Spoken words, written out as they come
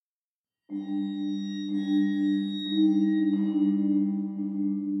Oh,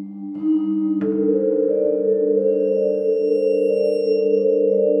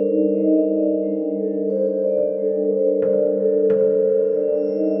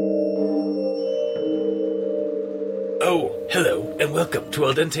 hello, and welcome to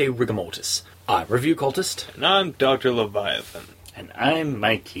Al Dente Rigamortis. I'm Review Cultist. And I'm Dr. Leviathan. And I'm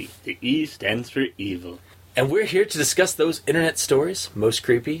Mikey. The E stands for evil. And we're here to discuss those internet stories, most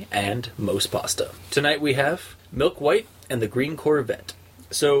creepy and most pasta. Tonight we have Milk White and the Green Corvette.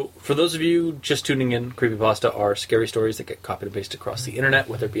 So, for those of you just tuning in, creepypasta are scary stories that get copied and pasted across the internet,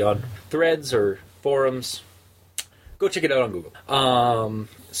 whether it be on threads or forums. Go check it out on Google.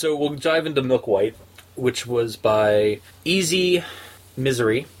 So we'll dive into Milk White, which was by Easy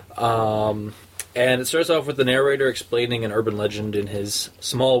Misery. And it starts off with the narrator explaining an urban legend in his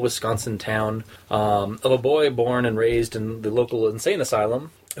small Wisconsin town of a boy born and raised in the local insane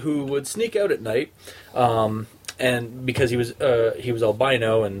asylum who would sneak out at night, and because he was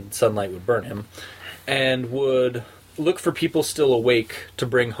albino and sunlight would burn him, and would look for people still awake to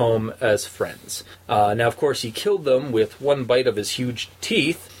bring home as friends. Now, of course, he killed them with one bite of his huge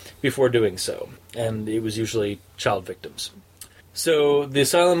teeth before doing so, and it was usually child victims. So the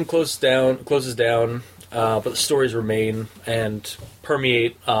asylum closes down, but the stories remain and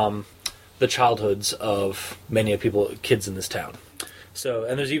permeate the childhoods of many kids in this town. So,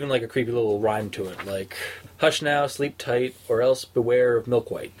 and there's even like a creepy little rhyme to it, like, hush now, sleep tight, or else beware of Milk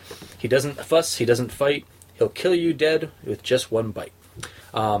White. He doesn't fuss, he doesn't fight, he'll kill you dead with just one bite.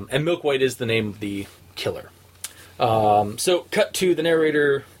 And Milk White is the name of the killer. So, cut to the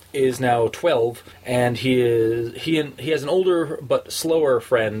narrator is now 12, and he has an older but slower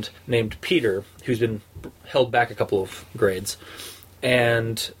friend named Peter, who's been held back a couple of grades.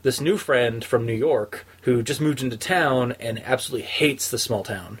 And this new friend from New York, who just moved into town and absolutely hates the small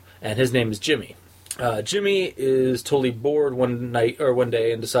town, and his name is Jimmy. Jimmy is totally bored one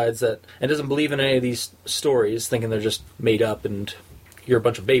day and decides that, and doesn't believe in any of these stories, thinking they're just made up and you're a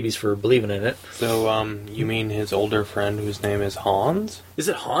bunch of babies for believing in it. So, you mean his older friend whose name is Hans? Is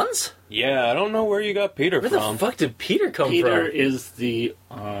it Hans? Yeah, I don't know where you got Peter Where from. the fuck did Peter come from? Peter is the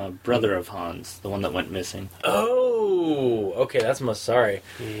brother of Hans, the one that went missing. Oh, okay, sorry.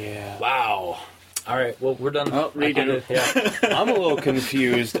 Yeah. Wow. Alright, well, we're done. Oh, redo. Yeah. I'm a little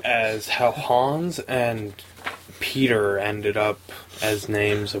confused as how Hans and Peter ended up as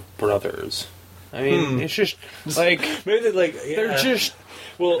names of brothers. I mean, it's just, like, Maybe yeah. they're just,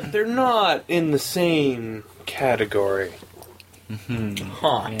 well, they're not in the same category. Mm-hmm.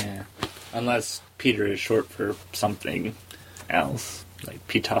 Huh. Yeah. Unless Peter is short for something else, like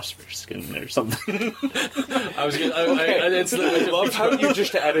Petoskey or something. I was gonna, I love how you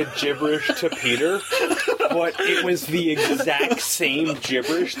just added gibberish to Peter, but it was the exact same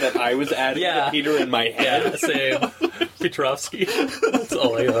gibberish that I was adding to Peter in my head. Yeah, same. Petrovsky. That's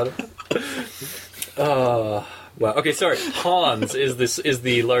all I got. Wow. Okay, sorry. Hans is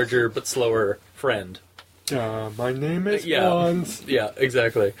the larger but slower friend. My name is Hans. Yeah,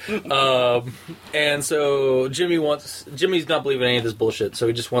 exactly. And so Jimmy's not believing any of this bullshit, so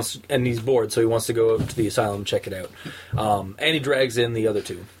he just wants, and he's bored, so he wants to go up to the asylum and check it out. And he drags in the other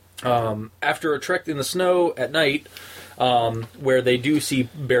two. After a trek in the snow at night, where they do see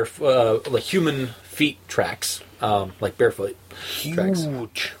like human feet tracks, like barefoot tracks.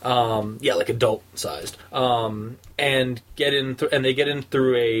 Huge. Yeah, like adult-sized. And they get in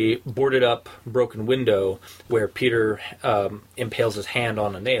through a boarded-up, broken window where Peter impales his hand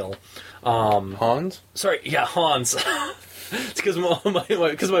on a nail. Hans? Sorry, yeah, Hans. It's because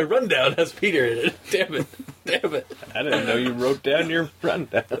my rundown has Peter in it. Damn it. I didn't know you wrote down your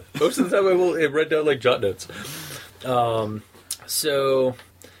rundown. Most of the time I write down like jot notes. So...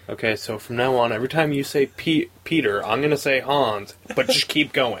 Okay, so from now on, every time you say Peter, I'm going to say Hans, but just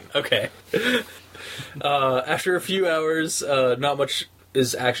keep going. Okay. After a few hours, not much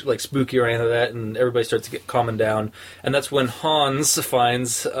is actually like spooky or anything like that, and everybody starts to get calming down. And that's when Hans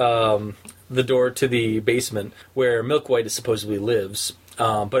finds the door to the basement where Milk White supposedly lives,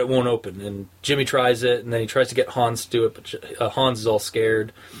 but it won't open. And Jimmy tries it, and then he tries to get Hans to do it, but Hans is all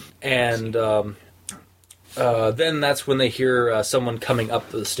scared. And then that's when they hear someone coming up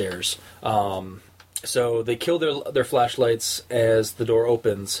the stairs. So they kill their flashlights as the door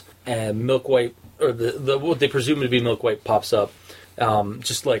opens, and Milk White, or what they presume to be Milk White, pops up,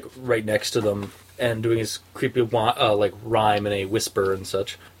 just like right next to them, and doing his creepy like rhyme in a whisper and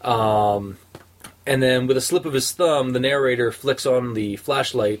such. And then with a slip of his thumb, the narrator flicks on the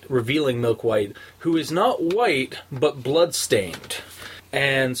flashlight, revealing Milk White, who is not white, but blood-stained.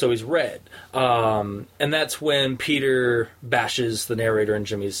 And so he's red. And that's when Peter bashes the narrator and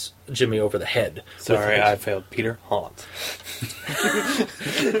Jimmy over the head. Sorry, I failed. Peter Hans.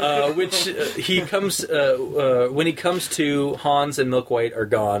 Which he comes when he comes to, Hans and Milk White are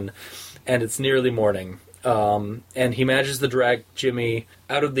gone, and it's nearly morning. And he manages to drag Jimmy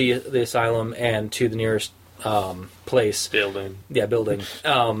out of the asylum and to the nearest place. Building. Yeah, building.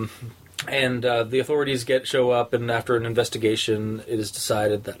 And the authorities show up, and after an investigation, it is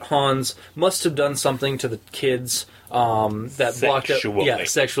decided that Hans must have done something to the kids that blocked it. Yeah,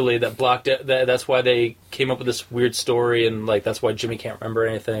 sexually. That blocked it. That's why they came up with this weird story, and like that's why Jimmy can't remember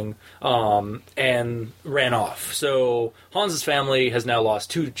anything. And ran off. So Hans's family has now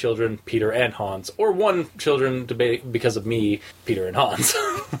lost 2 children, Peter and Hans, or 1 children because of me, Peter and Hans.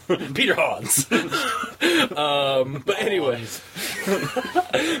 Peter Hans. But anyway.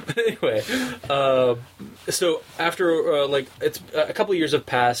 So after it's a couple of years have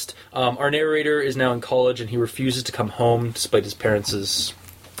passed, our narrator is now in college and he refuses to come home despite his parents'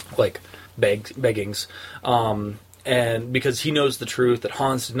 beggings, and because he knows the truth that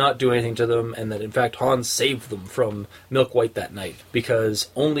Hans did not do anything to them, and that in fact Hans saved them from Milk White that night, because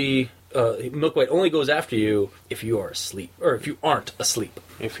Milk White only goes after you if you are asleep, or if you aren't asleep.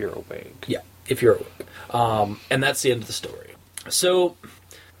 If you're awake. Yeah, if you're awake. And that's the end of the story. So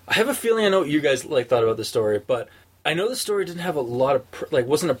I have a feeling I know what you guys thought about this story, but I know the story didn't have a lot of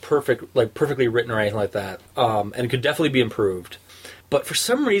wasn't a perfectly written or anything like that, and it could definitely be improved. But for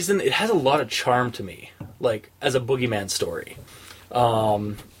some reason, it has a lot of charm to me, as a boogeyman story.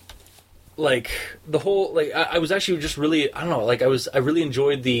 The whole I was actually just really, I don't know, I really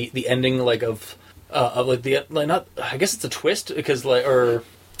enjoyed the ending I guess it's a twist because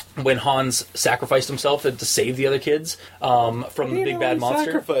when Hans sacrificed himself to save the other kids from the big bad monster. He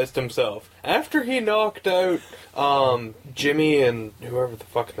sacrificed himself after he knocked out Jimmy and whoever the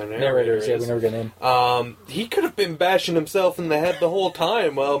fuck their narrator is. Yeah, we never get in. He could have been bashing himself in the head the whole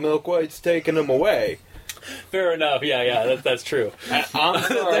time while Milk White's taking him away. Fair enough. Yeah, that's true. I'm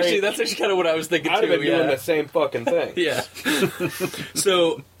sorry. That's actually kind of what I was thinking I'd too. have been doing the same fucking thing. Yeah.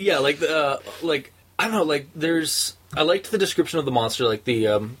 So yeah, I don't know, I liked the description of the monster, the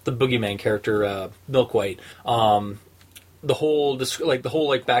boogeyman character, Milk White. The whole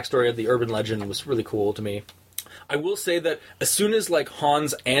backstory of the urban legend was really cool to me. I will say that as soon as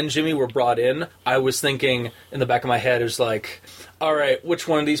Hans and Jimmy were brought in, I was thinking in the back of my head, it was all right, which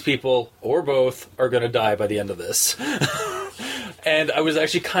one of these people or both are going to die by the end of this? And I was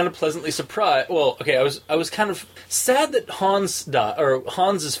actually kind of pleasantly surprised. Well, okay, I was kind of sad that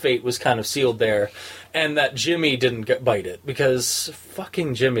Hans's fate was kind of sealed there, and that Jimmy didn't bite it, because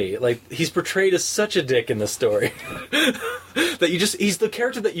fucking Jimmy, he's portrayed as such a dick in this story that he's the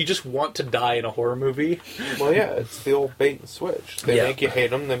character that you just want to die in a horror movie. Well, yeah, it's the old bait and switch. They make you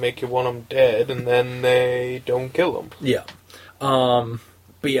hate him, they make you want him dead, and then they don't kill him. Yeah.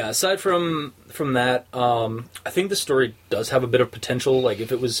 But yeah, aside from that, I think the story does have a bit of potential.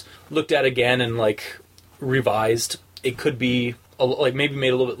 If it was looked at again and revised, it could be maybe made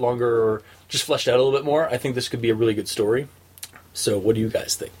a little bit longer or just fleshed out a little bit more. I think this could be a really good story. So, what do you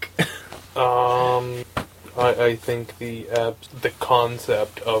guys think? I think the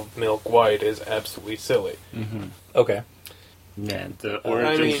concept of Milk White is absolutely silly. Mm-hmm. Okay. Yeah, the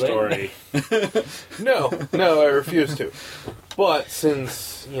origin story. No, I refuse to. But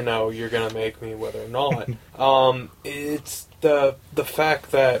since, you're going to make me whether or not, it's the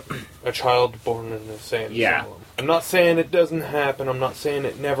fact that a child born in an insane asylum. I'm not saying it doesn't happen, I'm not saying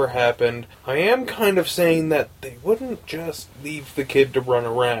it never happened. I am kind of saying that they wouldn't just leave the kid to run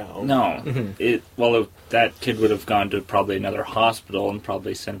around. No. Mm-hmm. That kid would have gone to probably another hospital and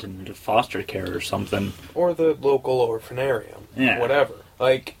probably sent him into foster care or something. Or the local orphanarium. Yeah. Whatever.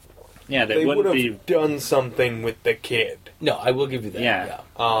 They would have done something with the kid. No, I will give you that. Yeah.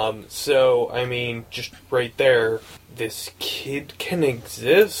 So, I mean, just right there, this kid can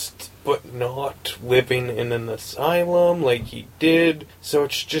exist, but not living in an asylum like he did. So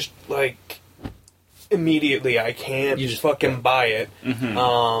it's just, immediately I can't fucking buy it.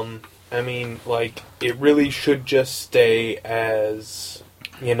 Mm-hmm. I mean, it really should just stay as,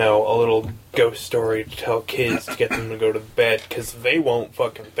 a little ghost story to tell kids to get them to go to bed, because they won't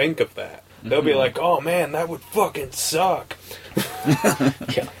fucking think of that. They'll be like, oh man, that would fucking suck.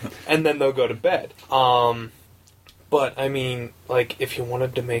 Yeah. And then they'll go to bed. But, I mean, if you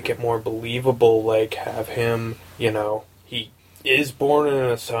wanted to make it more believable, have him, he is born in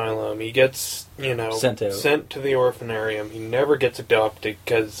an asylum, he gets, sent to the orphanarium, he never gets adopted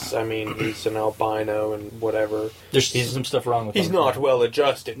because, I mean, he's an albino and whatever. There's some stuff wrong with him. He's not well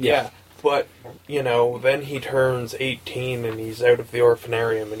adjusted, yeah. But, you know, then he turns 18 and he's out of the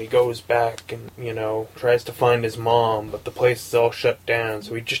orphanarium and he goes back and, you know, tries to find his mom, but the place is all shut down,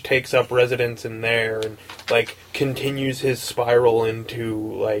 so he just takes up residence in there and, like, continues his spiral into,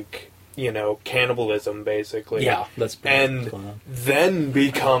 like, you know, cannibalism, basically. Yeah, that's pretty fun. And then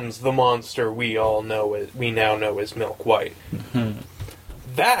becomes the monster we now know as Milk White. Mm-hmm.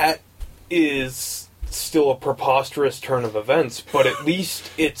 That is still a preposterous turn of events, but at least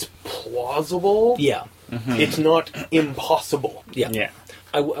it's plausible. Yeah. Mm-hmm. It's not impossible. Yeah.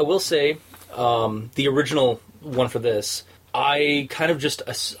 I will say, the original one for this, I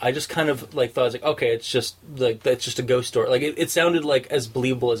just kind of like thought, I was like, okay, it's just like, that's just a ghost story. Like, it sounded like as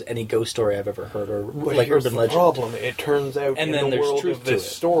believable as any ghost story I've ever heard, or But like here's urban the legend. problem. It turns out And in then the there's world truth of to this it.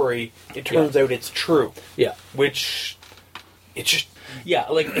 story, it turns out it's true. Yeah. Which, it's just, Yeah,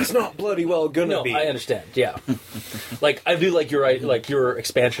 like, it's not bloody well gonna no, be. I understand, yeah. Like, I do like your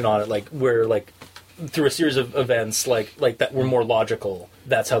expansion on it, like, where, like, through a series of events, like that were more logical.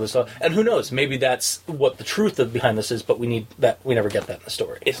 That's how this. And who knows? Maybe that's what the truth behind this is. But we never get that in the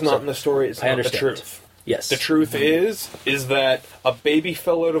story. It's not in the story. It's I not understand. the truth. Yes. The truth is that a baby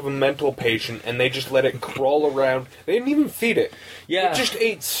fell out of a mental patient and they just let it crawl around. They didn't even feed it. Yeah. It just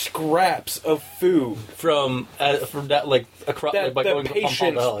ate scraps of food from that, like, across, that by the going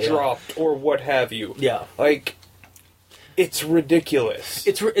patients hell, yeah. dropped or what have you. Yeah. Like, it's ridiculous.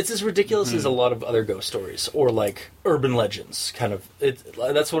 It's as ridiculous as a lot of other ghost stories or like urban legends. Kind of.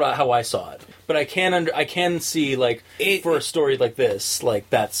 That's how I saw it. But I can see, like, for a story like this, like,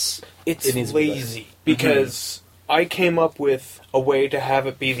 it needs to be lazy because I came up with a way to have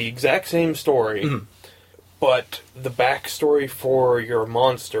it be the exact same story, but the backstory for your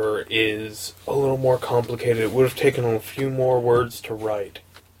monster is a little more complicated. It would have taken a few more words to write.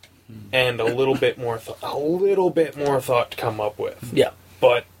 And a little bit more thought to come up with. Yeah.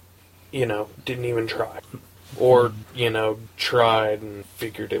 But, you know, didn't even try. Or, you know, tried and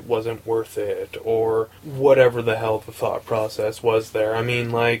figured it wasn't worth it. Or whatever the hell the thought process was there. I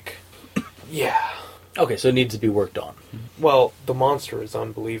mean, like, yeah. Okay, so it needs to be worked on. Well, the monster is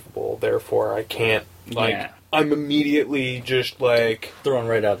unbelievable, therefore I can't, like, Yeah. I'm immediately just like, Thrown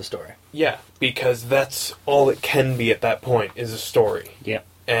right out of the story. yeah, because that's all it can be at that point, is a story. Yep.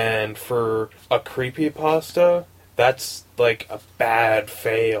 And for a creepypasta, that's like a bad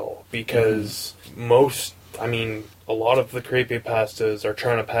fail, because a lot of the creepypastas are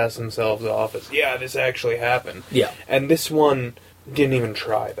trying to pass themselves off as, yeah, this actually happened. Yeah. And this one didn't even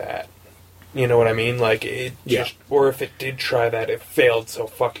try that. You know what I mean? Like, it just, or if it did try that, it failed so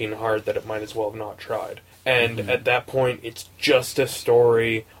fucking hard that it might as well have not tried. And at that point, it's just a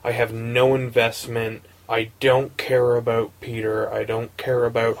story. I have no investment. I don't care about Peter. I don't care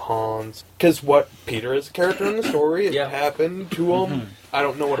about Hans. Because Peter is a character in the story. It happened to him. I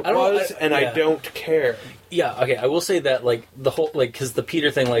don't know what it was, and I don't care. Yeah, okay, I will say that, like, the whole, like, because the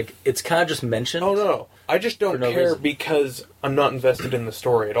Peter thing, like, it's kind of just mentioned. Oh, no. I just don't care reason. because I'm not invested in the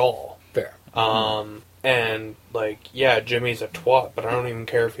story at all. Fair. And, like, yeah, Jimmy's a twat, but I don't even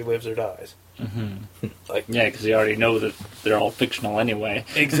care if he lives or dies. Mm-hmm. Like, Yeah, because you already know that they're all fictional anyway.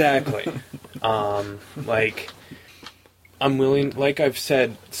 exactly. Like, I'm willing, like I've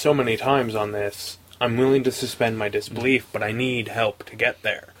said so many times on this, I'm willing to suspend my disbelief, but I need help to get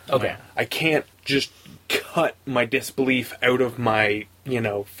there. Okay. I can't just cut my disbelief out of my,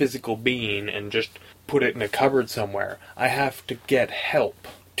 physical being and just put it in a cupboard somewhere. I have to get help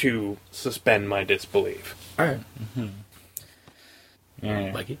to suspend my disbelief. Alright.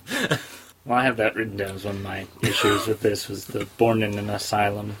 Yeah. Mikey? Well, I have that written down as one of my issues with this, was the born in an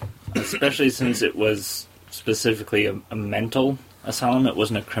asylum. Especially since it was specifically a mental asylum. It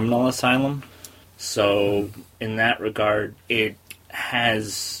wasn't a criminal asylum. So, in that regard, it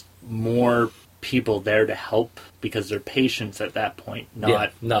has more people there to help because they're patients at that point,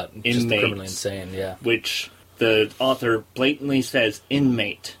 not just inmates, criminally insane, yeah. which the author blatantly says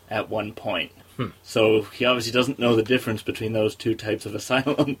inmate at one point. So he obviously doesn't know the difference between those two types of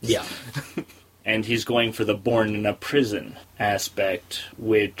asylums. Yeah. And he's going for the born in a prison aspect,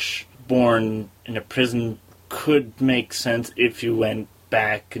 which born in a prison could make sense if you went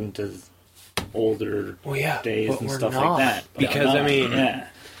back into older days but and we're stuff not, like that. But because, we're I not. mean, yeah.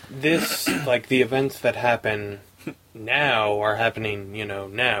 this, like, the events that happen now are happening,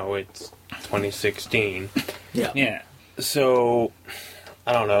 now. It's 2016. Yeah. So,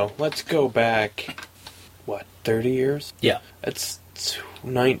 I don't know. Let's go back, 30 years? Yeah. That's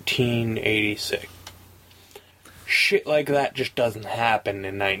 1986. Shit like that just doesn't happen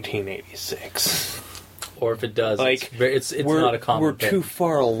in 1986. Or if it does, Like, it's not a common we're thing. too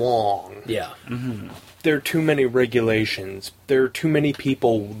far along. Yeah. There are too many regulations. There are too many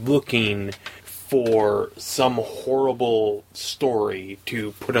people looking for some horrible story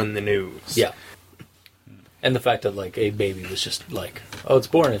to put on the news. Yeah. And the fact that, like, a baby was just like, oh, it's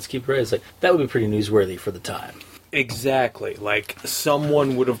born, it's keep raised, like, that would be pretty newsworthy for the time. Exactly. Like,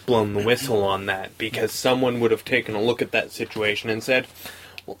 someone would have blown the whistle on that because someone would have taken a look at that situation and said,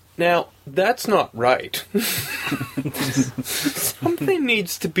 well, now, that's not right. Something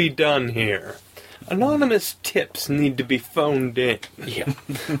needs to be done here. Anonymous tips need to be phoned in. Yeah.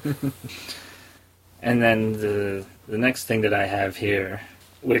 And then the next thing that I have here,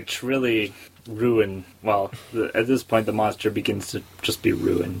 which really ruined, well, at this point the monster begins to just be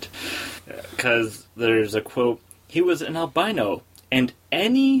ruined. Because there's a quote, "He was an albino, and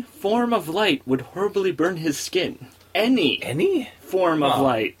any form of light would horribly burn his skin." Any form of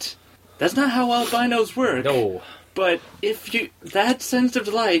light. That's not how albinos work. No. But if you, that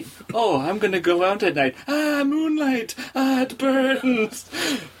sensitive light, oh, I'm gonna go out at night. Ah, moonlight. Ah, it burns.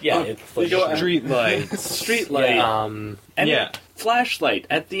 Yeah, Oh, it's like you go- Street lights. Street light. And And flashlight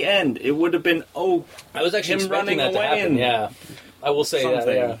at the end. It would have been, oh, I was actually him expecting running that to away happen. and Yeah. I will say something.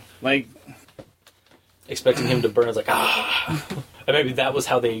 that, yeah. Like, Expecting him to burn, it's like, ah. And maybe that was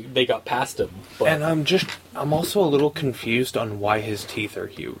how they got past him. But And I'm also a little confused on why his teeth are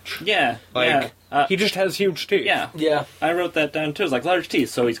huge. yeah. Like, yeah. he just has huge teeth. Yeah. yeah. I wrote that down too. It's like large teeth,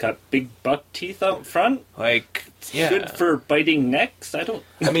 so he's got big buck teeth out front. Like, yeah. Good for biting necks. I don't.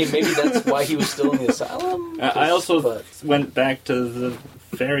 I mean, maybe that's why he was still in the asylum. I also But- went back to the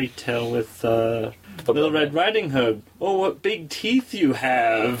fairy tale with Little Red Riding Hood. Oh, what big teeth you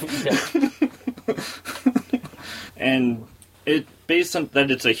have! Yeah. And it based on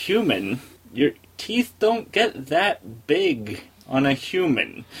that it's a human. Your teeth don't get that big on a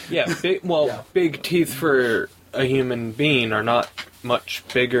human. Yeah, Yeah. big teeth for a human being are not much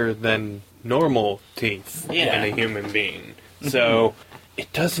bigger than normal teeth Yeah. in a human being. So,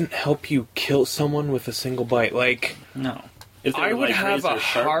 it doesn't help you kill someone with a single bite. Like, No. If they I were, would like, have razor a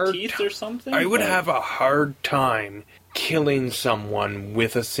sharp hard teeth ti- or something. I would but- have a hard time killing someone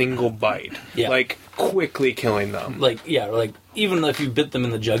with a single bite. Yeah. Like, quickly killing them. Like, yeah, like, even if you bit them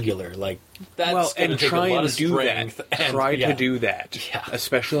in the jugular, like, that's Well, gonna and take try a lot and of do strength. that. And, Try yeah. to do that. Yeah.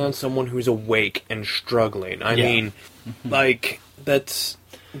 Especially on someone who's awake and struggling. I Yeah. mean, like, that's...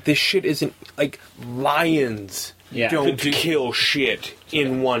 This shit isn't... Like, lions Yeah. don't kill shit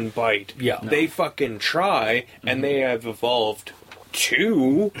in one bite. Yeah. They fucking try, and they have evolved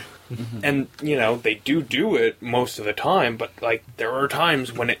to... And, you know, they do it most of the time, but, like, there are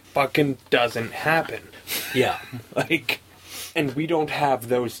times when it fucking doesn't happen. Yeah. Like... And we don't have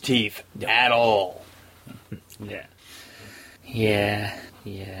those teeth at all. Yeah. Yeah.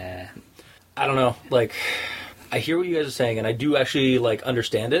 Yeah. I don't know, like, I hear what you guys are saying, and I do actually, like,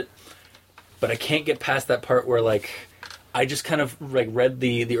 understand it, but I can't get past that part where, like, I just kind of, like, read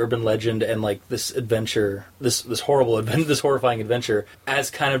the urban legend and, like, this adventure, this horrible adventure, this horrifying adventure, as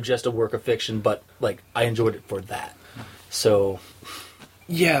kind of just a work of fiction, but, like, I enjoyed it for that. So,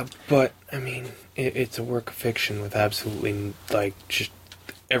 Yeah, but, I mean, it's a work of fiction with absolutely, like, just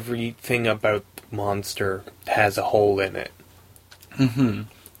everything about the monster has a hole in it. Mm-hmm.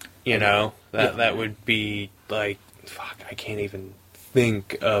 You know? Yeah. That would be, like, fuck, I can't even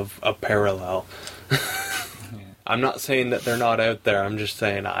think of a parallel. I'm not saying that they're not out there, I'm just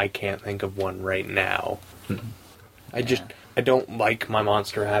saying I can't think of one right now. I don't like my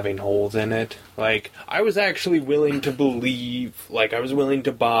monster having holes in it. Like, I was actually willing to believe, like, I was willing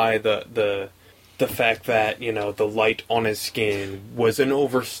to buy the fact that, you know, the light on his skin was an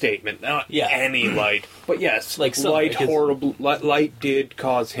overstatement. Not any light, but yes, Like some- light, because- horrible, light did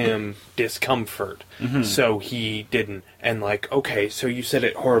cause him discomfort. So he didn't. And like, okay, so you said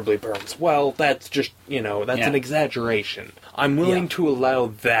it horribly burns. Well, that's just, you know, that's an exaggeration. I'm willing Yeah. to allow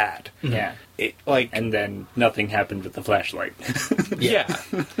that. Yeah. It, like, And then nothing happened with the flashlight. yeah.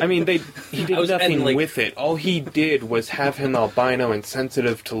 I mean, he did nothing and, like- with it. All he did was have him albino and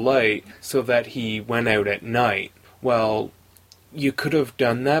sensitive to light so that he went out at night. Well, you could have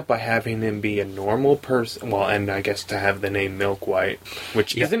done that by having him be a normal person. Well, and I guess to have the name Milk White,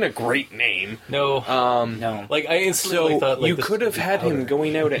 which isn't a great name. no. No. Like, I instantly So thought, like, you this could have would be had him powder.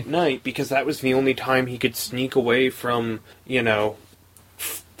 going out at night because that was the only time he could sneak away from, you know...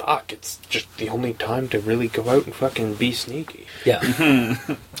 Fuck, it's just the only time to really go out and fucking be sneaky. Yeah. In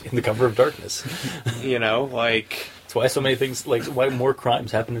the cover of darkness. You know, like... That's why so many things, like, why more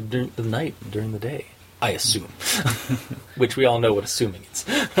crimes happen during the night than during the day. I assume. Which we all know what assuming is,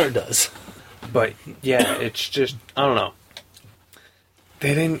 or does. But, yeah, it's just... I don't know.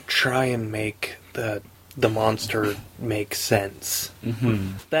 They didn't try and make the the monster makes sense.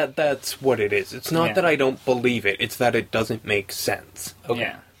 Mm-hmm. That's what it is. It's not that I don't believe it, it's that it doesn't make sense. Okay.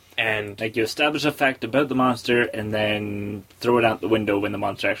 Yeah. And Like, you establish a fact about the monster, and then throw it out the window when the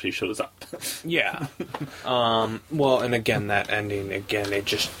monster actually shows up. yeah. Well, and again, that ending, again, it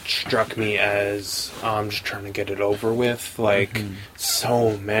just struck me as, I'm just trying to get it over with. Like,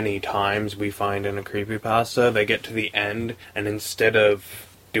 so many times we find in a creepypasta, they get to the end, and instead of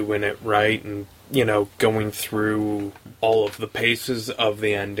doing it right and, you know, going through all of the paces of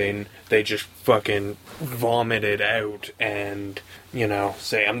the ending, they just fucking vomit it out and, you know,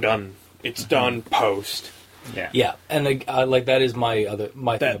 say, I'm done. It's done, post. Yeah. Yeah, and like that is my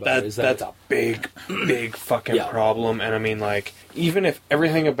thing about it. Is That's a big, big fucking Yeah. problem. And I mean, like, even if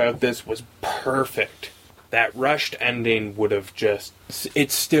everything about this was perfect, that rushed ending would have just...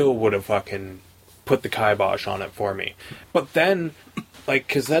 It still would have fucking put the kibosh on it for me. But then, like,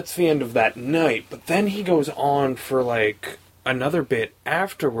 because that's the end of that night, but then he goes on for, like, another bit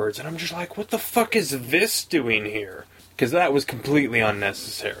afterwards, and I'm just like, what the fuck is this doing here? Because that was completely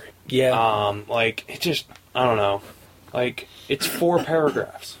unnecessary. Yeah. Like, it just... I don't know. Like, it's 4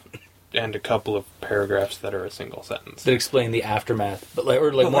 paragraphs. And a couple of paragraphs that are a single sentence. That explain the aftermath, but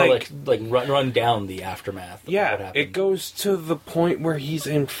run down the aftermath. Of what Yeah, happened. it goes to the point where he's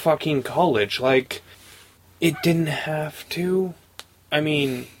in fucking college. Like, it didn't have to. I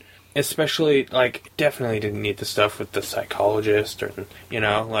mean, especially, like, definitely didn't need the stuff with the psychologist or, you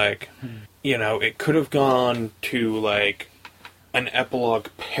know, like, you know, it could have gone to, like, an epilogue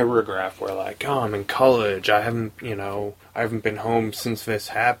paragraph where, like, oh, I'm in college, I haven't been home since this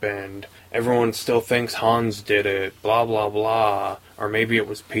happened, everyone still thinks Hans did it, blah, blah, blah, or maybe it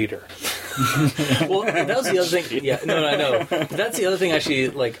was Peter. Well, that was the other thing. Yeah, no, I know. But that's the other thing, actually,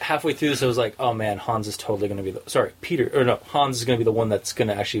 like, halfway through this, I was like, oh man, Hans is totally going to be Hans is going to be the one that's going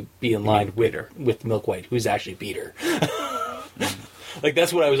to actually be in line with Milk White, who's actually Peter. Like,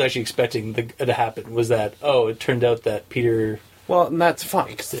 that's what I was actually expecting to happen, was that, oh, it turned out that Peter... Well, and that's fine,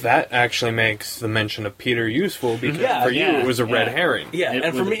 because that actually makes the mention of Peter useful, because you it was a red herring. Yeah,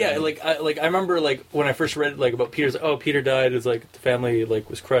 and for me, I remember, like, when I first read, like, about Peter's, oh, Peter died, it's like, the family, like,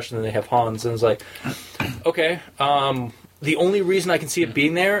 was crushed, and then they have Hans, and it's like, okay, the only reason I can see it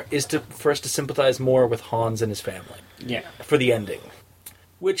being there is for us to sympathize more with Hans and his family. Yeah. For the ending.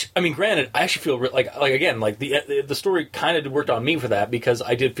 Which, I mean, granted, I actually feel, the story kind of worked on me for that, because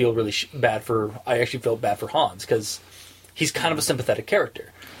I did feel really I actually felt bad for Hans, because he's kind of a sympathetic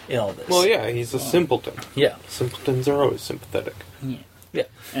character in all this. Well, yeah, he's a simpleton. Yeah. Simpletons are always sympathetic. Yeah.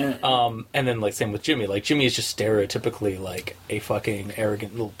 And then, like, same with Jimmy. Like, Jimmy is just stereotypically, like, a fucking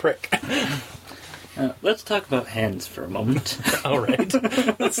arrogant little prick. Let's talk about Hans for a moment. All right.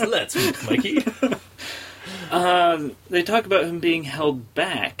 Let's, Mikey. They talk about him being held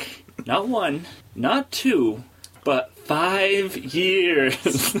back. Not 1, not 2, but 5 years.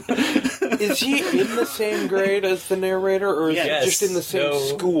 Is he in the same grade as the narrator, or is he just in the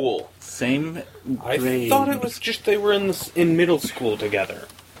same school? Same I grade. thought it was just they were in middle school together.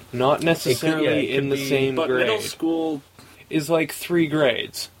 Not necessarily in the same but grade. Middle school is like 3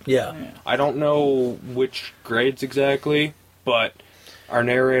 grades. Yeah. I don't know which grades exactly, but our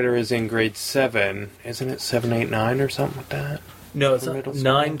narrator is in grade 7. Isn't it 7, 8, 9 or something like that? No, it's For not. middle school?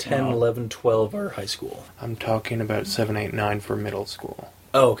 9, 10, 11, 12 are high school. I'm talking about 7, 8, 9 for middle school.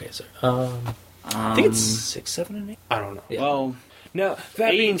 Oh, okay, sorry. I think it's 6, 7, and 8. I don't know. Yeah. Well, Now,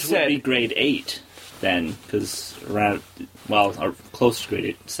 that being 8 said... would be grade 8 then, because or close to grade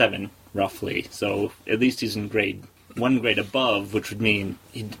 8, 7, roughly. So at least he's in one grade above, which would mean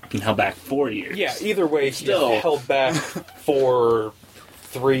he'd been held back 4 years. Yeah, either way, Still. he's held back for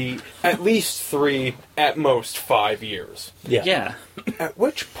 3, at least 3, at most 5 years. Yeah. Yeah. At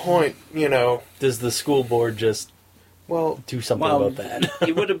which point, you know... Does the school board just do something about that?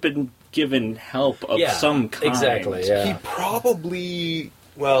 He would have been given help of some kind. Exactly, yeah. He probably...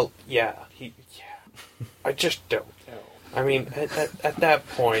 Well, yeah. I just don't know. I mean, at that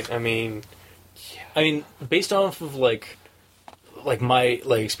point, I mean... I mean, based off of, like my,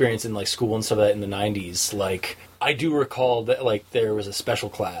 like, experience in, like, school and stuff like that in the 90s, like, I do recall that, like, there was a special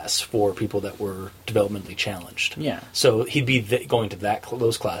class for people that were developmentally challenged. Yeah. So he'd be going to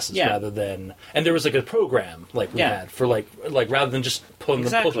those classes rather than... And there was, like, a program, like, we had for, like, rather than just pulling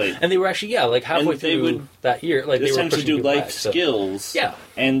them... And they were actually, like, halfway through that year, like, they were pushing do people life back, skills. Yeah.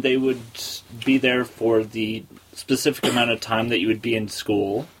 And they would be there for the specific amount of time that you would be in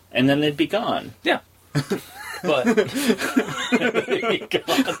school, and then they'd be gone. Yeah. But there you go.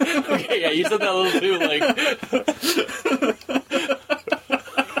 Okay, yeah, you said that a little too, like...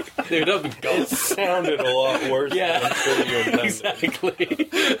 Dude, that'd be It sounded a lot worse than I'm sure you intended. exactly.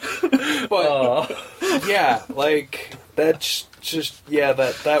 But, yeah, like, that's just, yeah,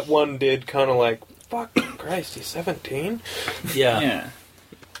 that one did kind of like, fucking Christ, he's 17? Yeah.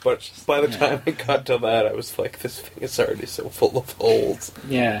 But by the time I got to that, I was like, this thing is already so full of holes.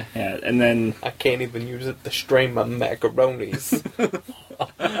 Yeah, yeah. And then... I can't even use it to strain my macaronis.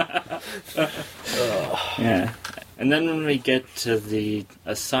 Yeah. And then when we get to the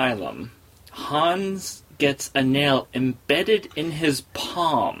asylum, Hans gets a nail embedded in his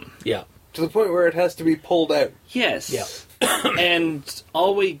palm. Yeah. To the point where it has to be pulled out. Yes. Yeah. And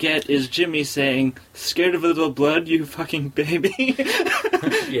all we get is Jimmy saying, "Scared of a little blood, you fucking baby?"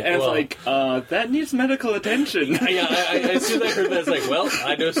 Yeah, and it's like, that needs medical attention. Yeah, as soon as I heard that, it's like, well,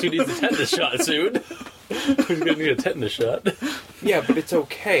 I know who needs a tetanus shot soon. Who's going to need a tetanus shot? Yeah, but it's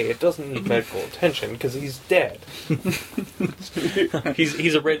okay. It doesn't need medical attention because he's dead.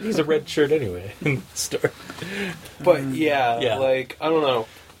 he's a red shirt anyway. Story. But yeah, Yeah. like, I don't know.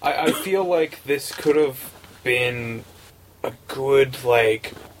 I feel like this could have been a good,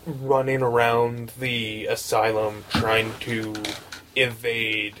 like, running around the asylum trying to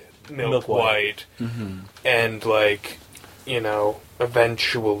evade Milk White. Mm-hmm. And, like, you know,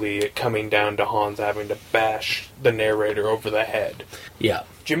 eventually it coming down to Hans having to bash the narrator over the head. Yeah.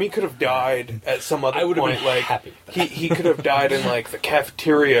 Jimmy could have died at some other I would have point, been like, happy. he could have died in, like, the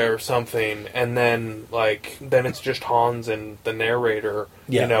cafeteria or something, and then, like, then it's just Hans and the narrator,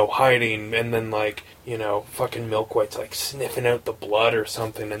 Yeah. you know, hiding, and then, like, you know, fucking Milk White's, like, sniffing out the blood or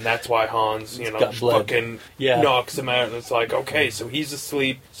something, and that's why Hans, you know, got blood. fucking Yeah. knocks him out, and it's like, okay, so he's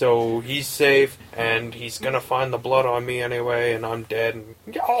asleep, so he's safe, and he's gonna find the blood on me anyway, and I'm dead, and,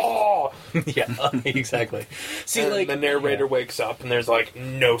 oh! Yeah, exactly. See, And like the narrator wakes up, and there's, like,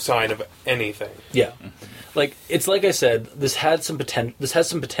 no sign of anything. Yeah, like it's like I said. This had some potential. This has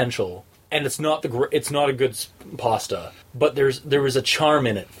some potential, and it's not it's not a good pasta. But there was a charm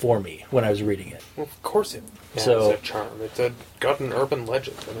in it for me when I was reading it. Well, of course it has So- a charm. It's got an urban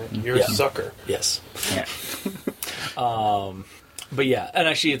legend in it. You're Yeah. a sucker. Yes. Yeah. But yeah, and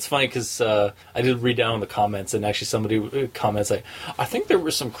actually it's funny because I did read down in the comments, and actually somebody comments like, "I think there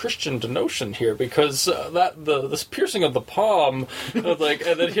was some Christian denotion here because this piercing of the palm, like,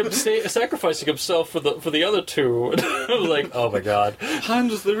 and then him sacrificing himself for the other two." I was like, "Oh my god,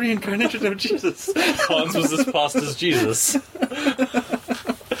 Hans was the reincarnation of Jesus. Hans was this pasta's Jesus."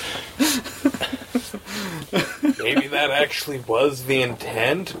 Maybe that actually was the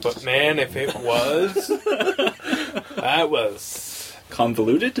intent, but man, if it was, that was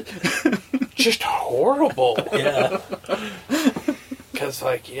Convoluted? just horrible. Yeah, Because,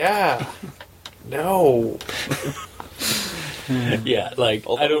 like, yeah, no. yeah, like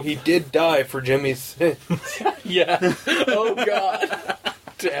Although I don't. he did die for Jimmy's sins. Yeah. Oh god.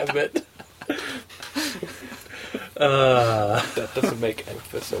 Damn it. That doesn't make any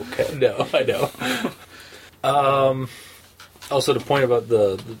of this okay. No, I know. Also, to point about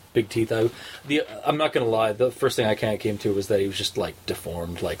the big teeth, I'm not gonna lie. The first thing I kind of came to was that he was just like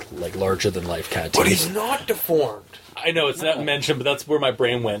deformed, like larger than life kind of teeth. But he's not deformed. I know it's not mentioned, but that's where my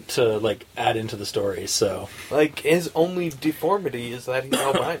brain went to like add into the story. So Like, his only deformity is that he's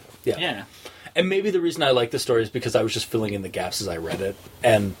albino. yeah. Yeah. And maybe the reason I like the story is because I was just filling in the gaps as I read it.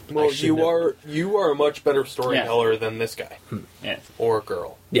 And Well, you are a much better storyteller Yeah. than this guy. Yeah. Or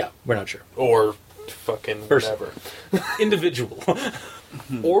girl. Yeah, we're not sure. Or fucking Person. whatever. Individual.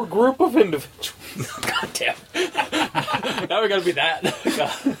 Or group of individuals. God damn. Now we gotta be that.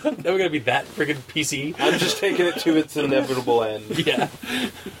 God. Now we gotta be that friggin' PC. I'm just taking it to its inevitable end. Yeah.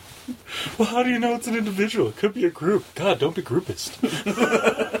 Well, how do you know it's an individual? It could be a group. God, don't be groupist.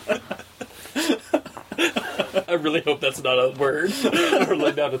 I really hope that's not a word. Or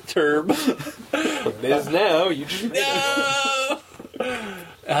like not a term. But it is now. You just made it.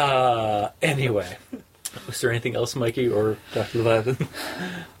 Anyway. Was there anything else, Mikey or Dr. Leviathan?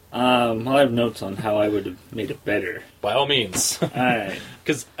 Well, I have notes on how I would have made it better. By all means. Alright.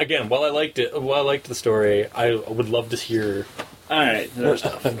 Because, again, while I liked the story, I would love to hear Alright. more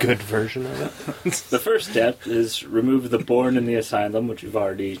stuff. A good version of it. The first step is remove the born in the asylum, which we've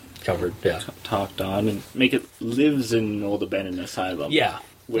already Covered, yeah. talked on, and make it lives in old abandoned asylum. Yeah.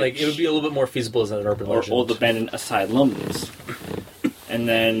 Like, it would be a little bit more feasible as an urban Or legend. old abandoned asylums. And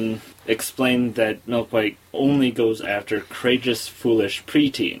then explain that Milk White only goes after courageous, foolish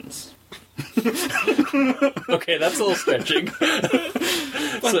preteens. Okay, that's a little stretching.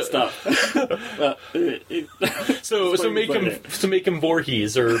 Fun stuff. Well, So make him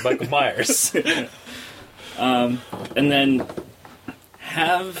Voorhees or Michael Myers. and then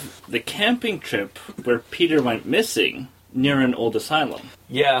have the camping trip where Peter went missing near an old asylum.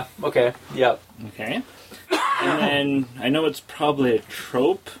 Yeah, okay, yeah. Okay? And then, I know it's probably a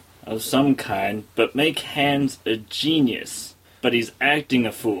trope, of some kind, but make Hans a genius. But he's acting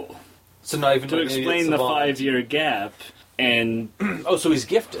a fool. So not even To like explain the 5-year gap, and... Oh, so he's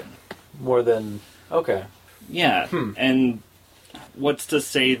gifted. More than... Okay. Yeah, and what's to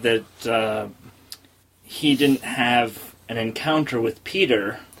say that he didn't have an encounter with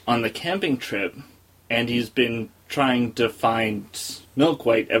Peter on the camping trip, and he's been trying to find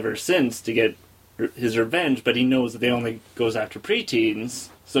Milkwhite ever since to get his revenge, but he knows that they only goes after preteens,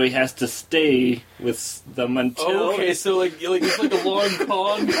 so he has to stay with them until... Oh, okay, so like it's like a long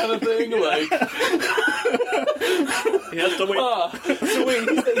con kind of thing, like... He has to wait. So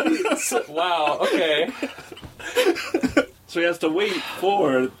wait, wow, okay. So he has to wait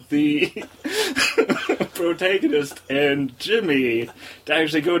for the protagonist and Jimmy to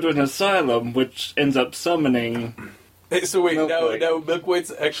actually go to an asylum, which ends up summoning... Hey, so wait, Milkwhite. now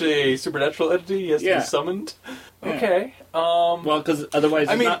Milkwhite's actually a supernatural entity? He has to be summoned? Yeah. Okay. Well, because otherwise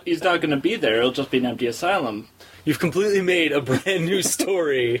he's not going to be there. It'll just be an empty asylum. You've completely made a brand new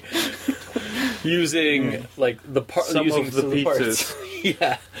story using, like, the Some using of the parts.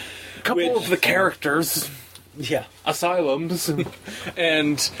 Yeah. A couple of the characters, Yeah. asylums.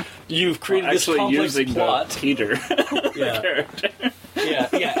 And you've created this Actually complex using plot. the Peter Yeah. character.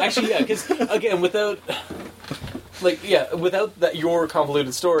 Yeah, actually, yeah, because, again, without that your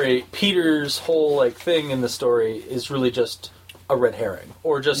convoluted story, Peter's whole, like, thing in the story is really just a red herring.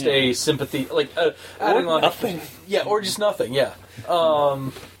 Or just a sympathy, like, adding on... nothing. Yeah, or just nothing, yeah.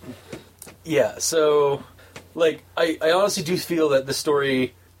 Yeah, so, like, I honestly do feel that the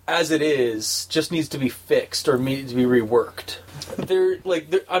story, as it is, just needs to be fixed or needs to be reworked.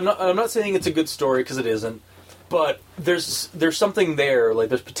 I'm not saying it's a good story, because it isn't, but there's something there, like,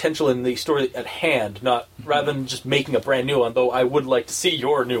 there's potential in the story at hand, not rather than just making a brand new one, though I would like to see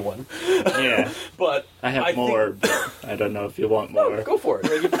your new one. Yeah. But I have more, but I don't know if you want more. No, go for it.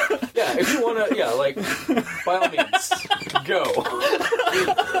 Like, if you want to, like, by all means, go.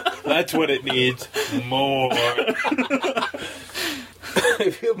 That's what it needs. More.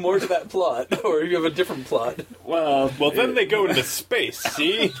 If you have more to that plot, or if you have a different plot. Well, Then they go into space,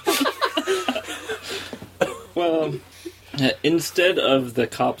 see? Well, instead of the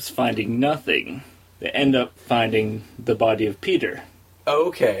cops finding nothing, they end up finding the body of Peter.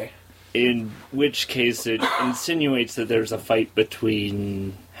 Okay. In which case it insinuates that there's a fight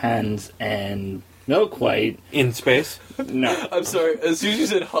between Hans and Milkwhite. In space. No. I'm sorry, as soon as you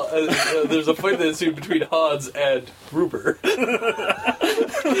said there's a fight that ensued between Hans and Gruber.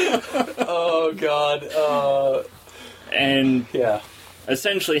 Oh, God. And Yeah.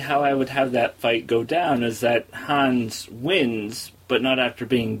 essentially how I would have that fight go down is that Hans wins, but not after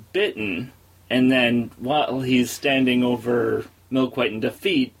being bitten. And then while he's standing over Milkwhite in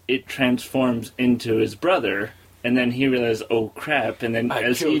defeat, it transforms into his brother. And then he realizes, oh crap, and then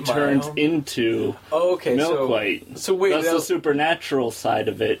as he turns into Milkwhite. So wait, that's the supernatural side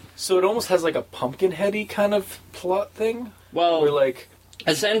of it. So it almost has like a Pumpkinheady kind of plot thing? Well, where like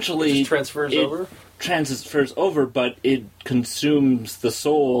essentially it just transfers over? But it consumes the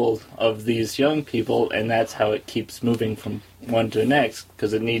soul of these young people, and that's how it keeps moving from one to the next,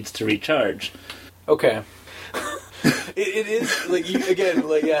 because it needs to recharge. Okay. It is like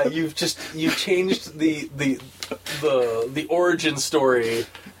you've changed the origin story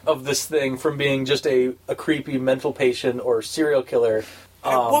of this thing from being just a creepy mental patient or serial killer.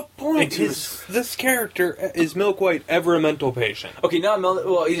 At what point is this character, is Milkwhite ever a mental patient? Okay, not not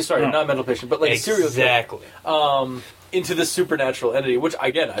a mental patient, but like a serial killer. Into this supernatural entity, which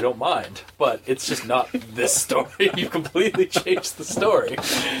again I don't mind, but it's just not this story. You completely changed the story.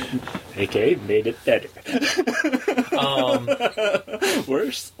 Okay, made it better.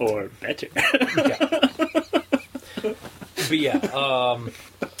 Worse or better? Yeah. But yeah,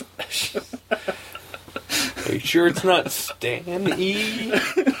 Are you sure it's not Stan E?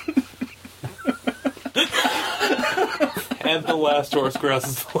 And the last horse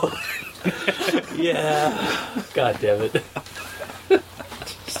crosses the line. Yeah. God damn it.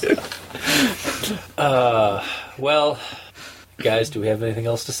 Well, guys, do we have anything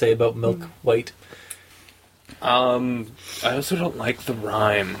else to say about Milkwhite? I also don't like the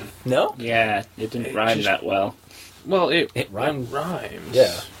rhyme. No? Yeah, it didn't rhyme that well. Well, it rhymes.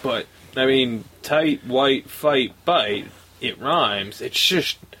 Yeah. But, I mean, tight, white, fight, bite, it rhymes. It's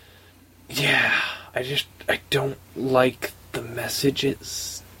just... Yeah, I don't like the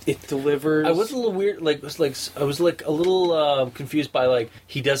messages it delivers. I was a little weird, I was a little confused by, like,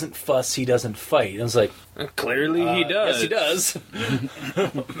 he doesn't fuss, he doesn't fight. I was like... Clearly he does. Yes, he does.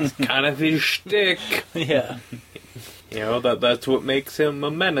 It's kind of his shtick. Yeah. You know, that's what makes him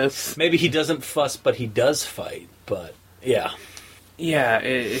a menace. Maybe he doesn't fuss, but he does fight, but, yeah. Yeah,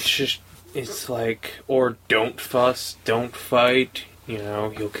 it's like, or don't fuss, don't fight, you know,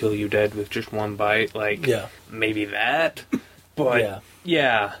 he'll kill you dead with just one bite, like, maybe that, but,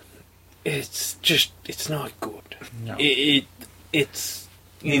 yeah, it's not good. No. It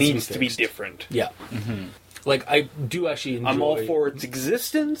needs to be different. Yeah. Mm-hmm. Like, I do actually enjoy... I'm all for its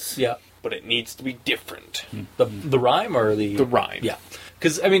existence, but it needs to be different. The rhyme or the... The rhyme. Yeah.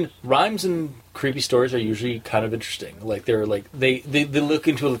 Because, I mean, rhymes and creepy stories are usually kind of interesting. Like, they're like, they look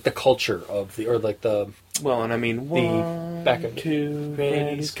into, like, the culture of the, or, like, the... Well, and I mean, the back of two,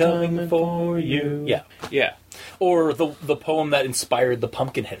 Freddy's coming for you. Yeah. Yeah. Or the poem that inspired the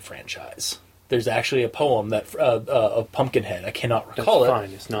Pumpkinhead franchise. There's actually a poem that of Pumpkinhead. I cannot recall That's fine.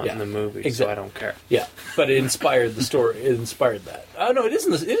 It's not in the movie, exactly. So I don't care. Yeah, but it inspired the story. It inspired that. Oh no, it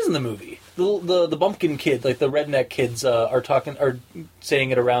isn't. It is in the movie. The Bumpkin kid, like the redneck kids, are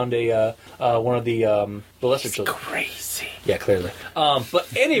saying it around one of the lesser children. Crazy. Yeah, clearly. But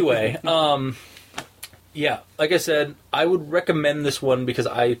anyway, yeah, like I said, I would recommend this one because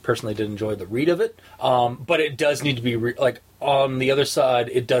I personally did enjoy the read of it. But it does need to be on the other side,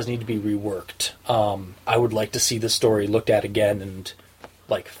 it does need to be reworked. I would like to see the story looked at again and,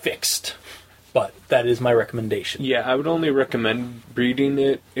 like, fixed. But that is my recommendation. Yeah, I would only recommend reading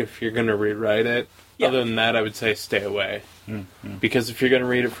it if you're going to rewrite it. Yeah. Other than that, I would say stay away. Mm-hmm. Because if you're going to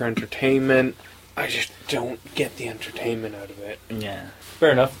read it for entertainment, I just don't get the entertainment out of it. Yeah.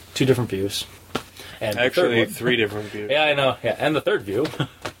 Fair enough. 2 different views. And actually, 3 different views. Yeah, I know. Yeah, and the third view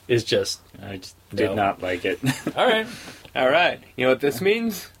is just... I just did not like it. All right. All right. You know what this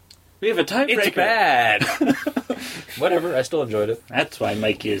means? We have a tiebreaker. It's bad. Whatever. I still enjoyed it. That's why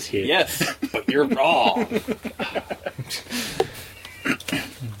Mikey is here. Yes, but you're wrong.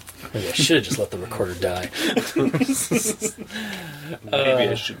 Maybe I should have just let the recorder die. Maybe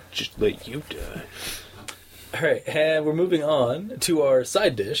I should just let you die. All right, and we're moving on to our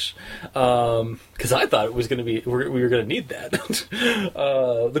side dish, because I thought it was going to be we were going to need that.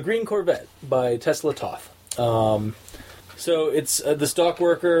 The Green Corvette by Tesla Toth. So it's the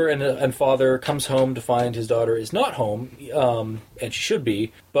stockworker and father comes home to find his daughter is not home, and she should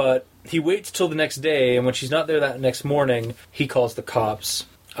be, but he waits till the next day, and when she's not there that next morning, he calls the cops.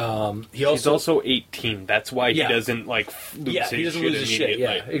 He's also 18. That's why he doesn't lose his shit.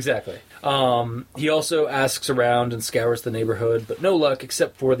 Yeah, exactly. He also asks around and scours the neighborhood, but no luck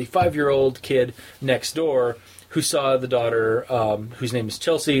except for the 5-year-old kid next door who saw the daughter, whose name is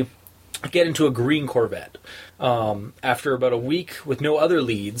Chelsea, get into a green Corvette. After about a week with no other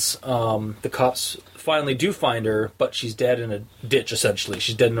leads, the cops finally do find her, but she's dead in a ditch, essentially.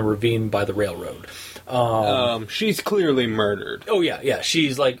 She's dead in a ravine by the railroad. She's clearly murdered. Oh, yeah.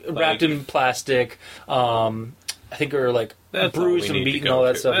 She's, wrapped in plastic. I think her, bruised and beaten, all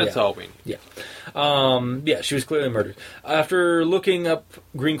that stuff. That's all we need. Yeah. She was clearly murdered. After looking up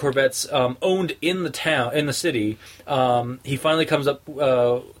green Corvettes owned in the city, he finally comes up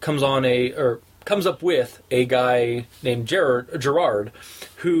with a guy named Gerard,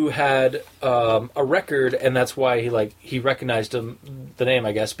 who had a record, and that's why he recognized the name,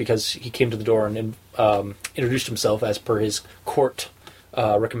 I guess, because he came to the door and introduced himself as per his court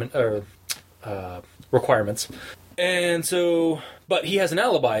requirements. And so, but he has an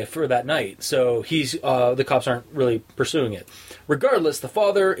alibi for that night, so the cops aren't really pursuing it. Regardless, the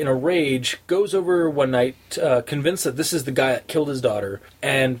father, in a rage, goes over one night, convinced that this is the guy that killed his daughter,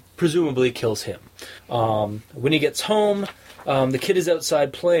 and presumably kills him. When he gets home, the kid is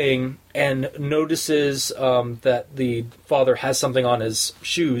outside playing and notices that the father has something on his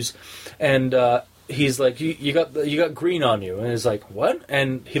shoes, and he's like, "You got green on you," and he's like, "What?"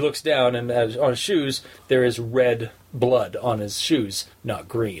 And he looks down, and on his shoes there is red blood on his shoes, not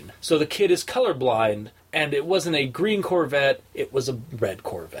green. So the kid is colorblind, and it wasn't a green Corvette; it was a red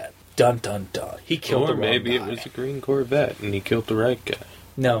Corvette. Dun dun dun. He killed the wrong guy. Or maybe it was a green Corvette, and he killed the right guy.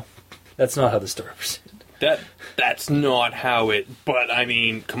 No, that's not how the story proceeded. That's not how it. But I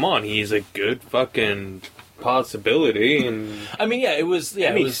mean, come on, he's a good fucking possibility, and I mean, yeah, it was. Yeah,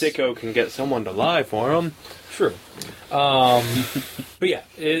 any sicko can get someone to lie for him. True, but yeah,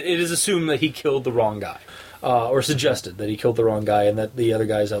 it is assumed that he killed the wrong guy, or suggested that he killed the wrong guy, and that the other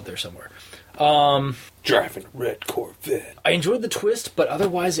guy is out there somewhere. Driving a red Corvette. I enjoyed the twist, but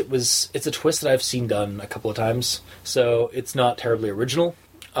otherwise it's a twist that I've seen done a couple of times, so it's not terribly original.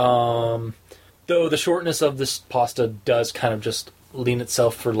 Though the shortness of this pasta does kind of just lean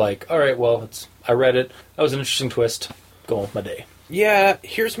itself for all right, well, I read it. That was an interesting twist. Go on with my day. Yeah,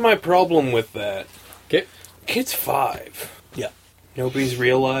 here's my problem with that. Okay. Kid's 5. Yeah. Nobody's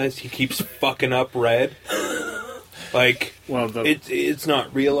realized he keeps fucking up red. Like, Well, it's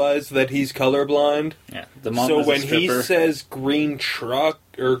not realized that he's colorblind. yeah, the mom So was a when he stripper. says green truck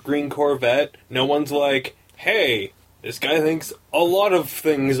or green Corvette, no one's like, hey, this guy thinks a lot of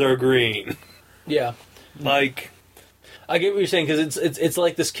things are green. Yeah. Like, I get what you're saying, because it's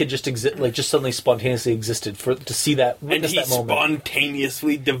like this kid just just suddenly spontaneously existed to see that, and witness he that moment.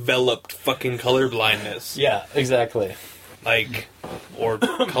 spontaneously developed fucking colorblindness. Yeah, exactly. Like, or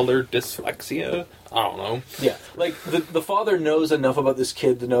color dyslexia. I don't know. Yeah, like the father knows enough about this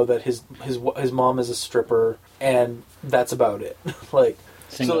kid to know that his mom is a stripper, and that's about it. Like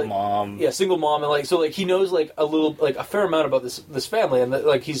Single mom. Yeah, single mom, and he knows a fair amount about this family,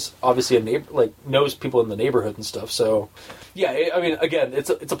 and he's obviously a neighbor, knows people in the neighborhood and stuff. So, yeah, I mean, again, it's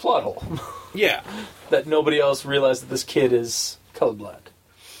a plot hole. Yeah. That nobody else realized that this kid is colorblind.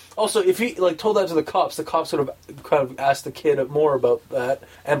 Also, if he told that to the cops would have kind of asked the kid more about that,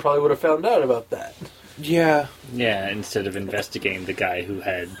 and probably would have found out about that. Yeah. Yeah, instead of investigating the guy who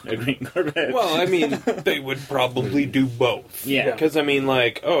had a green Corvette. Well, I mean, they would probably do both. Yeah. Because, I mean,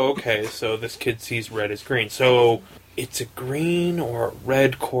 okay, so this kid sees red as green. So, it's a green or a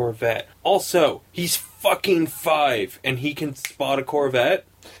red Corvette. Also, he's fucking 5, and he can spot a Corvette?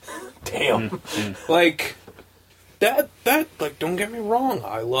 Damn. Don't get me wrong,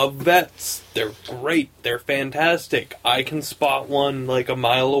 I love vets. They're great. They're fantastic. I can spot one, a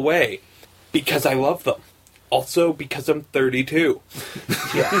mile away. Because I love them. Also, because I'm 32.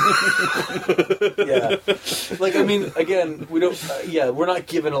 Yeah. Yeah. I mean, again, we don't... we're not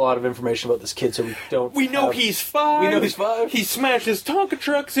given a lot of information about this kid, so we don't... We know he's 5. We know he's 5. He smashes Tonka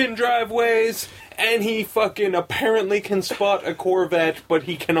trucks in driveways, and he fucking apparently can spot a Corvette, but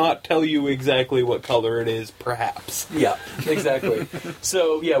he cannot tell you exactly what color it is, perhaps. Yeah, exactly.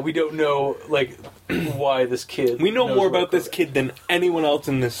 So, yeah, we don't know, why this kid... We know more about this kid than anyone else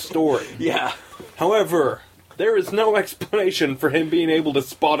in this story. Yeah. However, there is no explanation for him being able to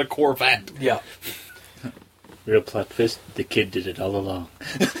spot a Corvette. Yeah. Real plot twist, the kid did it all along.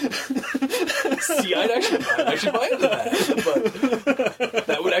 See, I'd actually buy into that. But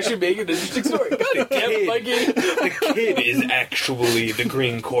that would actually make an interesting story. God damn it, Mikey. The kid is actually the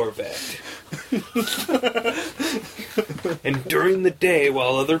green Corvette. And during the day,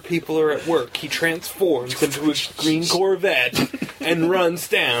 while other people are at work, he transforms into a green Corvette and runs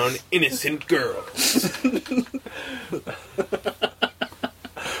down innocent girls.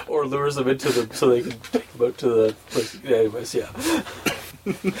 Or lures them into them so they can take them out to the... anyways, yeah.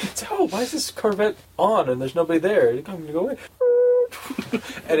 So, why is this Corvette on and there's nobody there? I'm going to go away.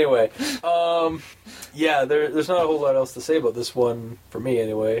 Anyway, there's not a whole lot else to say about this one, for me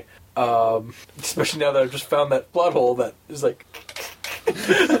anyway. Especially now that I've just found that plot hole that is it's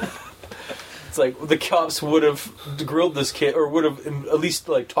the cops would have grilled this kid, or would have at least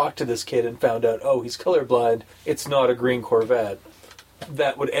talked to this kid and found out, oh, he's colorblind, it's not a green Corvette.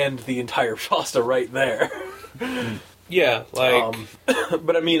 That would end the entire pasta right there. Yeah,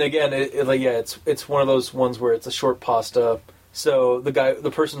 but I mean, again, it's one of those ones where it's a short pasta. So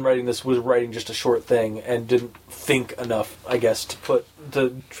the person writing this was writing just a short thing and didn't think enough, I guess,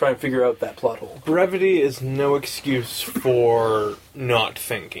 to try and figure out that plot hole. brevity is no excuse for not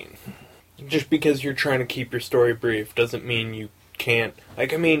thinking. Just because you're trying to keep your story brief doesn't mean you can't.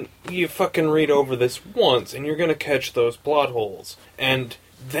 You fucking read over this once and you're gonna catch those plot holes. And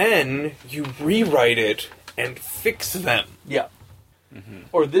then you rewrite it and fix them. Yeah. Mm-hmm.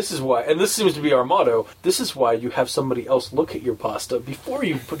 Or this is why, and this seems to be our motto, this is why you have somebody else look at your pasta before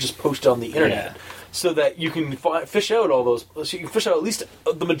you just post it on the internet. Yeah. So that you can fish out all those, so you can fish out at least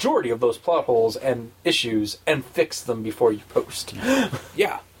the majority of those plot holes and issues and fix them before you post.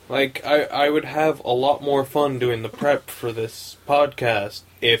 Yeah. I would have a lot more fun doing the prep for this podcast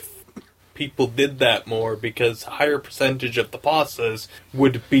if people did that more, because a higher percentage of the pastas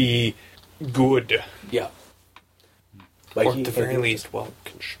would be good. Yeah. Or at the very least, well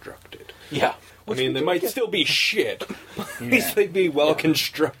constructed. Yeah. They might still be shit. At least they'd be well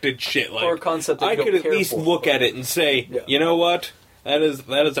constructed shit. Or a concept that I could at least look at it and say, you know what? That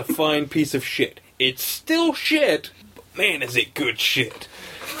is a fine piece of shit. It's still shit, but man, is it good shit.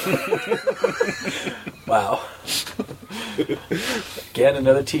 Wow. Again,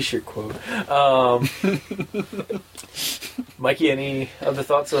 another t-shirt quote. Mikey, any other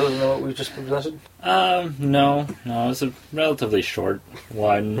thoughts other than what we've just presented? No. It's a relatively short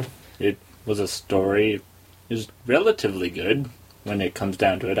one. It was a story. It was relatively good when it comes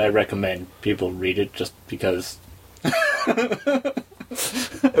down to it. I recommend people read it just because...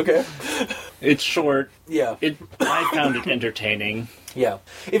 Okay. It's short. Yeah. I found it entertaining. Yeah.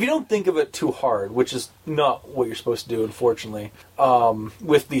 If you don't think of it too hard, which is not what you're supposed to do, unfortunately,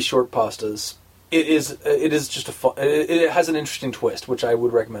 with these short pastas, it is just a fun. It has an interesting twist, which I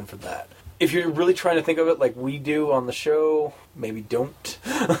would recommend for that. If you're really trying to think of it like we do on the show, maybe don't.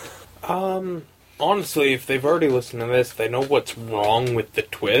 Honestly, if they've already listened to this, they know what's wrong with the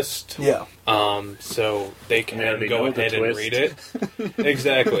twist. Yeah. So they can already go know the ahead and twist. read it.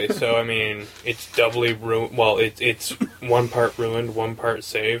 Exactly. So, I mean, it's doubly ruined. Well, it's one part ruined, one part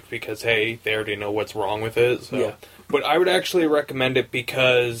saved, because, hey, they already know what's wrong with it. So. Yeah. But I would actually recommend it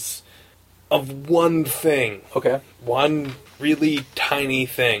because of one thing. Okay. One really tiny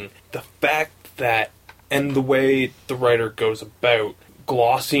thing. The fact that, and the way the writer goes about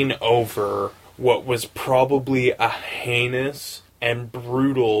glossing over what was probably a heinous and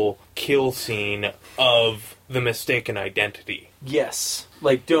brutal kill scene of the mistaken identity. Yes.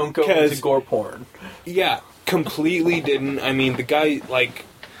 Like, don't go 'Cause- into gore porn. Yeah, completely didn't. I mean, the guy, like,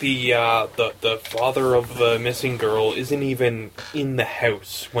 the father of the missing girl isn't even in the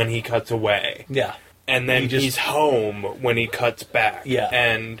house when he cuts away. Yeah. And then he's home when he cuts back. Yeah.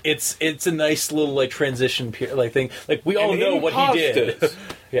 And It's a nice little, like, transition like thing. Like, we all and know what he did. impostas.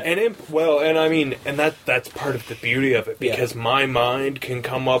 Yeah. And I mean, and that's part of the beauty of it, because my mind can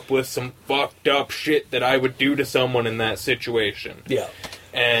come up with some fucked up shit that I would do to someone in that situation. Yeah.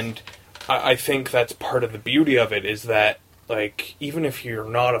 And I think that's part of the beauty of it, is that, like, even if you're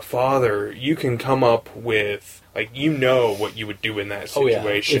not a father, you can come up with, like, you know what you would do in that Oh, yeah.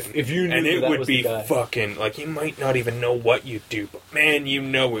 situation. If you knew and it that would was the be guy. fucking, like, you might not even know what you'd do, but man, you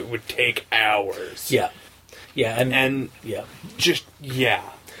know it would take hours. Yeah. Yeah, and And just, yeah.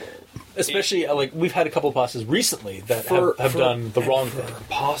 especially, like, we've had a couple of pastas recently that have done the wrong thing. For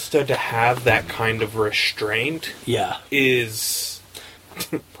pasta to have that kind of restraint Yeah. is,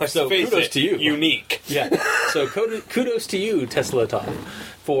 let's So, face kudos it, to you. unique. Yeah. So kudos to you, Tesla Top,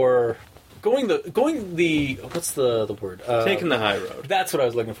 for going the what's the word? Taking the high road That's what I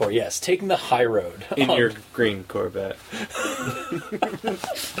was looking for. Yes, taking the high road in on- your green Corvette.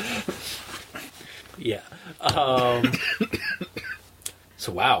 Yeah.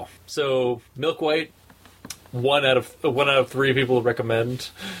 So wow. So Milk White, one out of 3 people recommend.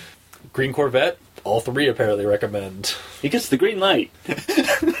 Green Corvette, all 3 apparently recommend. He gets the green light. Wait,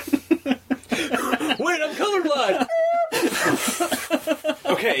 I'm colorblind.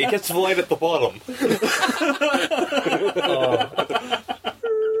 Okay, it gets the light at the bottom.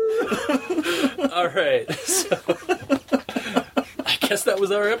 All right. So I guess that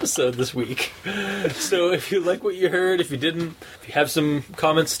was our episode this week. So if you like what you heard, if you didn't, if you have some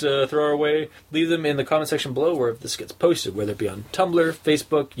comments to throw our way, leave them in the comment section below where this gets posted, whether it be on Tumblr,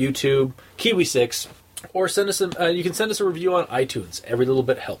 Facebook, YouTube, Kiwi6, or send us you can send us a review on iTunes. Every little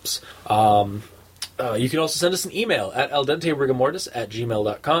bit helps. You can also send us an email at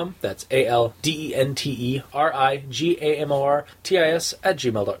aldenterigamortis@gmail.com. That's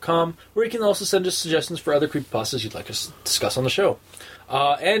aldenterigamortis@gmail.com, where you can also send us suggestions for other creepypastas you'd like us to discuss on the show.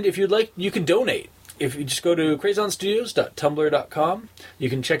 And if you'd like, you can donate. If you just go to crazonstudios.tumblr.com, you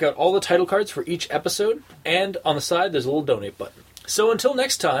can check out all the title cards for each episode, and on the side there's a little donate button. So until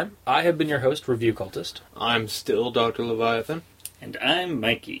next time, I have been your host, Review Cultist. I'm still Dr. Leviathan. And I'm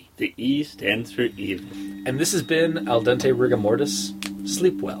Mikey. The E stands for evil. And this has been Al Dente Rigor Mortis.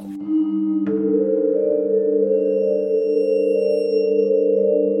 Sleep well.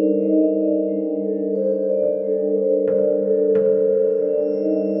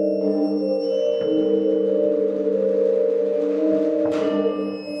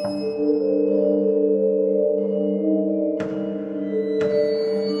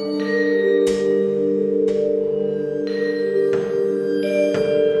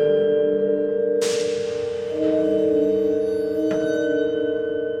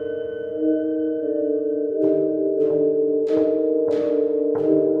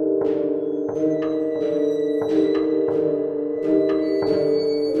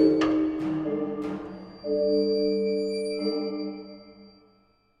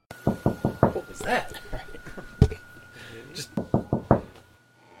 What was that? Just.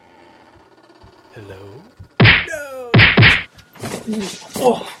 Hello? No!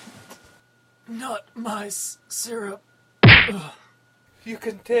 Oh! Not my syrup. You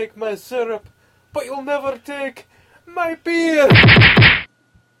can take my syrup, but you'll never take my beer!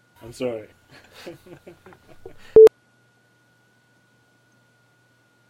 I'm sorry.